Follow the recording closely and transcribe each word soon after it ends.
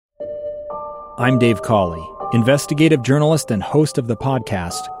I'm Dave Cawley, investigative journalist and host of the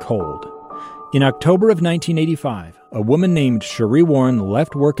podcast Cold. In October of 1985, a woman named Sheree Warren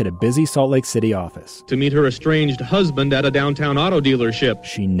left work at a busy Salt Lake City office to meet her estranged husband at a downtown auto dealership.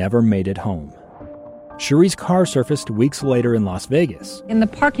 She never made it home. Sheree's car surfaced weeks later in Las Vegas. In the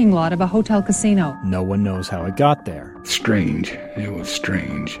parking lot of a hotel casino. No one knows how it got there. Strange. It was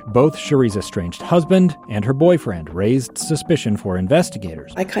strange. Both Sheree's estranged husband and her boyfriend raised suspicion for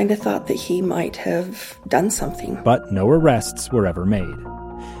investigators. I kind of thought that he might have done something. But no arrests were ever made.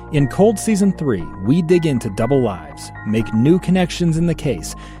 In Cold Season 3, we dig into double lives, make new connections in the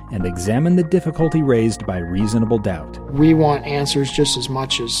case, and examine the difficulty raised by reasonable doubt. We want answers just as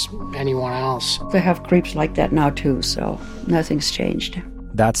much as anyone else. They have creeps like that now too, so nothing's changed.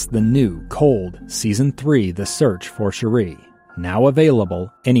 That's the new Cold Season 3, The Search for Sheree, now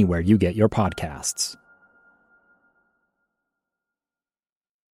available anywhere you get your podcasts.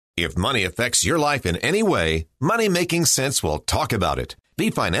 If money affects your life in any way, Money Making Sense will talk about it. Be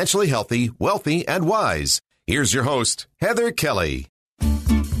financially healthy, wealthy, and wise. Here's your host, Heather Kelly.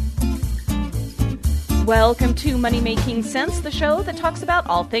 Welcome to Money Making Sense, the show that talks about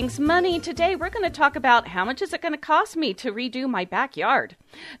all things money. Today, we're going to talk about how much is it going to cost me to redo my backyard.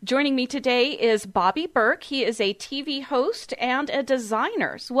 Joining me today is Bobby Burke. He is a TV host and a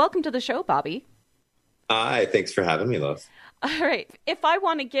designer. So welcome to the show, Bobby. Hi, thanks for having me, love. All right. If I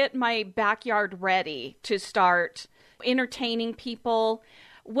want to get my backyard ready to start entertaining people,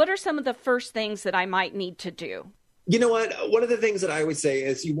 what are some of the first things that I might need to do? You know what? One of the things that I always say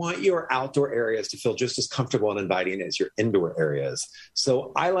is you want your outdoor areas to feel just as comfortable and inviting as your indoor areas.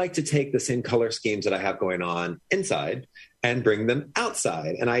 So I like to take the same color schemes that I have going on inside and bring them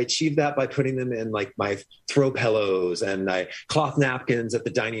outside. And I achieve that by putting them in like my throw pillows and my cloth napkins at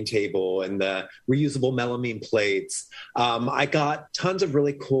the dining table and the reusable melamine plates. I got tons of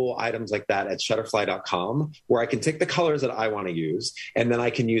really cool items like that at Shutterfly.com, where I can take the colors that I want to use, and then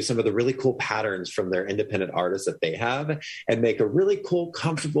I can use some of the really cool patterns from their independent artists that they have and make a really cool,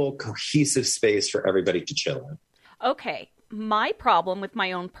 comfortable, cohesive space for everybody to chill in. Okay. My problem with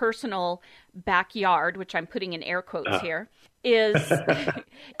my own personal backyard, which I'm putting in air quotes here, is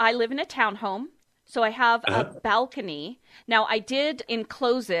I live in a townhome, so I have a balcony. Now, I did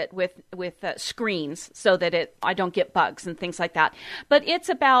enclose it with screens so that I don't get bugs and things like that. But it's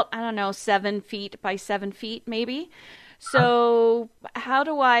about, 7 feet by 7 feet, maybe. So how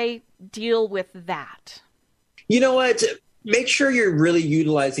do I deal with that? You know what? Make sure you're really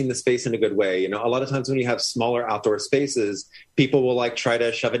utilizing the space in a good way. You know, a lot of times when you have smaller outdoor spaces, people will try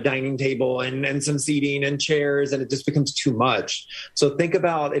to shove a dining table and some seating and chairs, and it just becomes too much. So think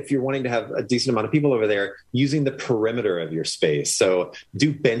about, if you're wanting to have a decent amount of people over there, using the perimeter of your space. So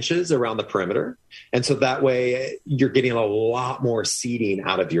do benches around the perimeter. And so that way you're getting a lot more seating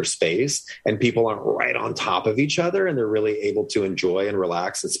out of your space, and people aren't right on top of each other, and they're really able to enjoy and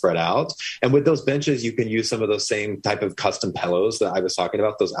relax and spread out. And with those benches, you can use some of those same type of custom pillows that I was talking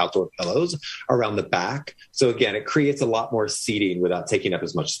about, those outdoor pillows around the back. So again, it creates a lot more seating without taking up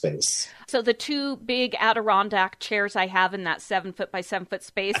as much space. So the two big Adirondack chairs I have in that 7 foot by 7 foot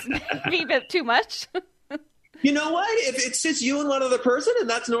space may be a bit too much. You know what? If it's just you and one other person, and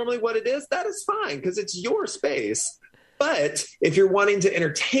that's normally what it is, that is fine because it's your space. But if you're wanting to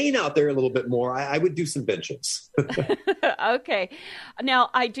entertain out there a little bit more, I would do some benches. Okay.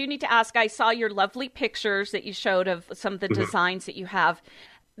 Now, I do need to ask, I saw your lovely pictures that you showed of some of the designs that you have.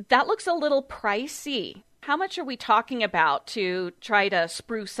 That looks a little pricey. How much are we talking about to try to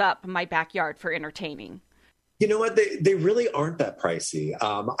spruce up my backyard for entertaining? You know what? They really aren't that pricey.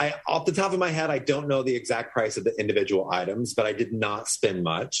 Off the top of my head, I don't know the exact price of the individual items, but I did not spend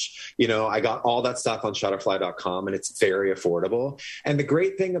much. You know, I got all that stuff on Shutterfly.com, and it's very affordable. And the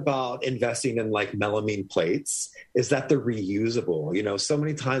great thing about investing in melamine plates is that they're reusable. You know, so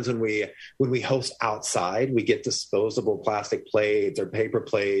many times when we host outside, we get disposable plastic plates or paper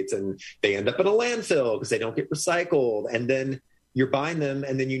plates, and they end up in a landfill because they don't get recycled. And then you're buying them,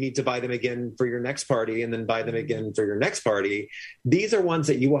 and then you need to buy them again for your next party, and then buy them again for your next party. These are ones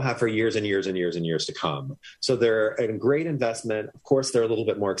that you will have for years and years and years and years to come. So they're a great investment. Of course, they're a little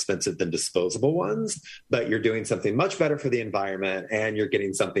bit more expensive than disposable ones, but you're doing something much better for the environment, and you're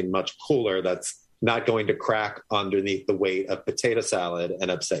getting something much cooler that's not going to crack underneath the weight of potato salad and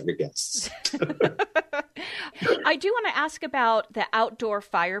upset your guests. I do want to ask about the outdoor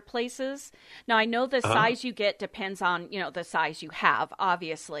fireplaces. Now, I know the size you get depends on, the size you have,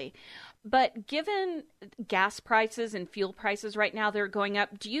 obviously. But given gas prices and fuel prices right now, they're going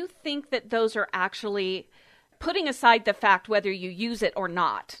up. Do you think that those are actually, putting aside the fact whether you use it or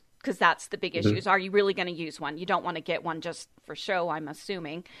not, because that's the big issue, is are you really going to use one? You don't want to get one just for show, I'm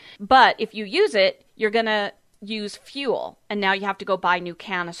assuming. But if you use it, you're going to use fuel, and now you have to go buy new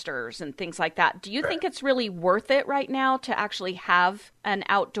canisters and things like that. Do you think it's really worth it right now to actually have an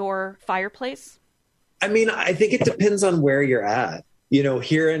outdoor fireplace? I mean, I think it depends on where you're at. You know,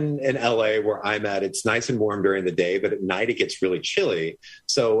 here in LA where I'm at, it's nice and warm during the day, but at night it gets really chilly.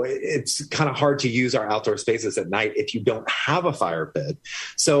 So it's kind of hard to use our outdoor spaces at night if you don't have a fire pit.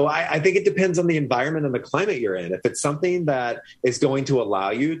 So I think it depends on the environment and the climate you're in. If it's something that is going to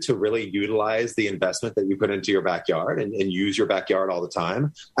allow you to really utilize the investment that you put into your backyard and use your backyard all the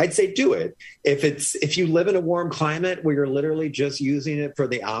time, I'd say do it. If you live in a warm climate where you're literally just using it for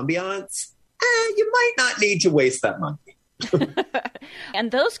the ambiance, you might not need to waste that money. And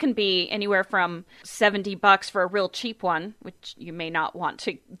those can be anywhere from $70 for a real cheap one, which you may not want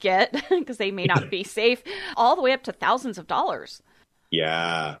to get because they may not be safe, all the way up to thousands of dollars.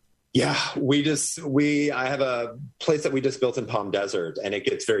 Yeah. Yeah. I have a place that we just built in Palm Desert, and it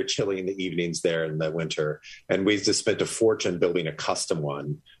gets very chilly in the evenings there in the winter. And we just spent a fortune building a custom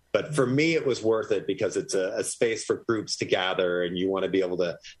one. But for me, it was worth it because it's a space for groups to gather, and you want to be able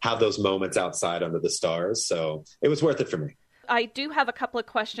to have those moments outside under the stars. So it was worth it for me. I do have a couple of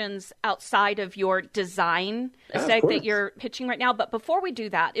questions outside of your design aesthetic that you're pitching right now. But before we do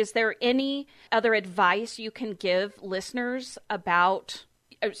that, is there any other advice you can give listeners about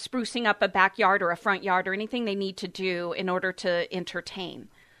sprucing up a backyard or a front yard or anything they need to do in order to entertain?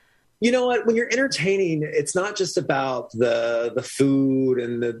 You know what? When you're entertaining, it's not just about the food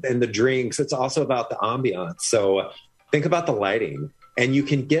and the drinks. It's also about the ambiance. So think about the lighting. And you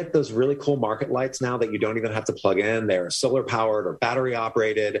can get those really cool market lights now that you don't even have to plug in. They're solar powered or battery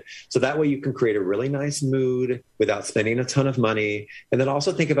operated. So that way you can create a really nice mood without spending a ton of money. And then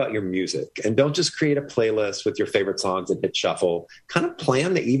also think about your music, and don't just create a playlist with your favorite songs and hit shuffle. Kind of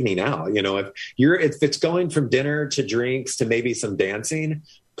plan the evening out. You know, if it's going from dinner to drinks to maybe some dancing,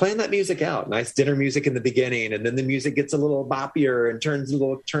 plan that music out. Nice dinner music in the beginning, and then the music gets a little boppier and turns a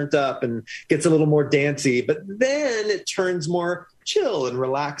little turned up and gets a little more dancey, but then it turns more chill and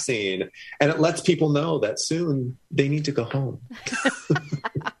relaxing, and it lets people know that soon they need to go home.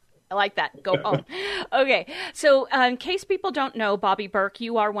 I like that. Go home. Okay. So in case people don't know, Bobby Berk,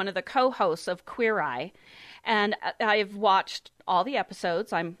 you are one of the co-hosts of Queer Eye. And I've watched all the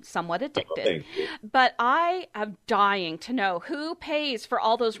episodes. I'm somewhat addicted. But I am dying to know who pays for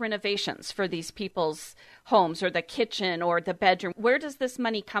all those renovations for these people's homes, or the kitchen or the bedroom. Where does this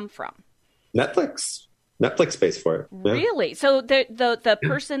money come from? Netflix pays for it. Yeah. Really? So the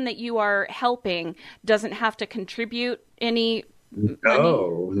person that you are helping doesn't have to contribute any money?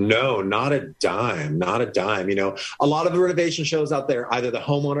 No, not a dime. Not a dime. You know, a lot of the renovation shows out there, either the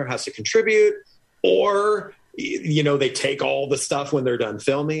homeowner has to contribute, or, you know, they take all the stuff when they're done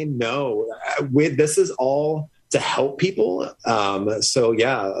filming. No, this is all to help people. So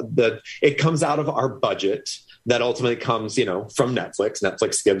yeah, it comes out of our budget that ultimately comes, you know, from Netflix.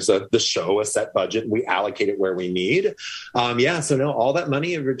 Netflix gives the show a set budget, and we allocate it where we need. So no, all that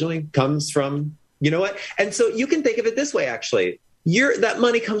money originally comes from, you know what? And so you can think of it this way, actually. That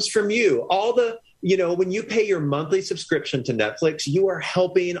money comes from you. You know, when you pay your monthly subscription to Netflix, you are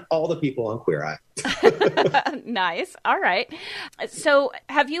helping all the people on Queer Eye. Nice. All right. So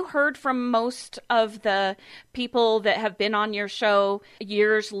have you heard from most of the people that have been on your show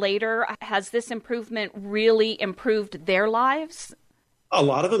years later? Has this improvement really improved their lives? A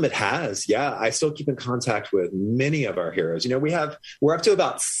lot of them it has. Yeah. I still keep in contact with many of our heroes. You know, we're up to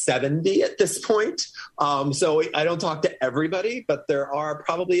about 70 at this point. So I don't talk to everybody, but there are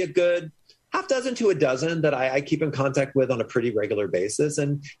probably a good half dozen to a dozen that I keep in contact with on a pretty regular basis.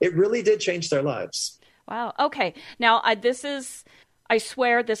 And it really did change their lives. Wow. Okay. Now, I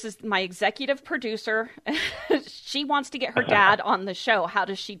swear this is my executive producer. She wants to get her dad on the show. How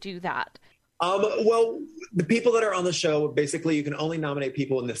does she do that? Well, the people that are on the show, basically you can only nominate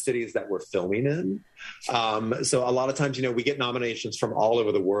people in the cities that we're filming in. So a lot of times, you know, we get nominations from all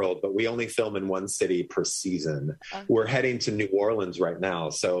over the world, but we only film in one city per season. Okay. We're heading to New Orleans right now.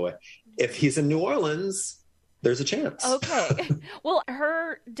 So if he's in New Orleans, there's a chance. Okay. Well,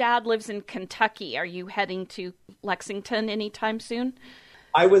 her dad lives in Kentucky. Are you heading to Lexington anytime soon?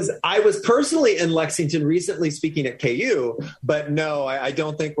 I was personally in Lexington recently speaking at KU, but no, I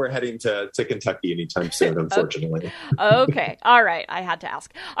don't think we're heading to Kentucky anytime soon, unfortunately. Okay. All right. I had to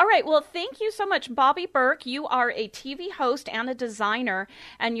ask. All right. Well, thank you so much, Bobby Berk. You are a TV host and a designer,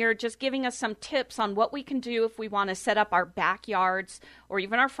 and you're just giving us some tips on what we can do if we want to set up our backyards or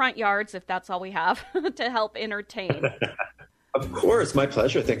even our front yards, if that's all we have, to help entertain. Of course. My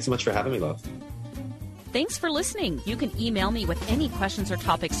pleasure. Thanks so much for having me, love. Thanks for listening. You can email me with any questions or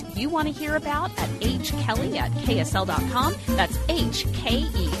topics you want to hear about at hkelly@ksl.com. That's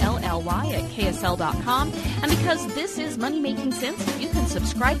HKELLY@ksl.com. And because this is Money Making Sense, you can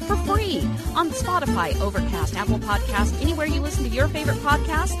subscribe for free on Spotify, Overcast, Apple Podcasts, anywhere you listen to your favorite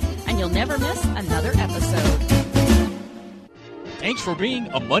podcast, and you'll never miss another episode. Thanks for being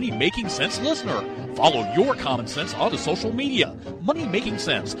a Money Making Sense listener. Follow your common sense on the social media. Money Making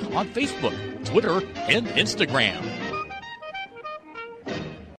Sense on Facebook, Twitter, and Instagram.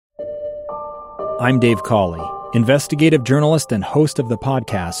 I'm Dave Cawley, investigative journalist and host of the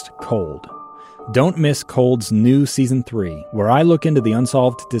podcast Cold. Don't miss Cold's new Season 3, where I look into the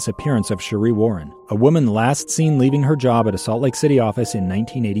unsolved disappearance of Sheree Warren, a woman last seen leaving her job at a Salt Lake City office in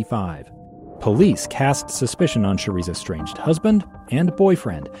 1985. Police cast suspicion on Sheree's estranged husband and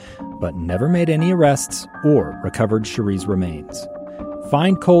boyfriend, but never made any arrests or recovered Sheree's remains.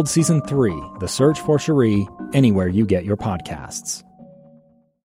 Find Cold Season 3, The Search for Sheree, anywhere you get your podcasts.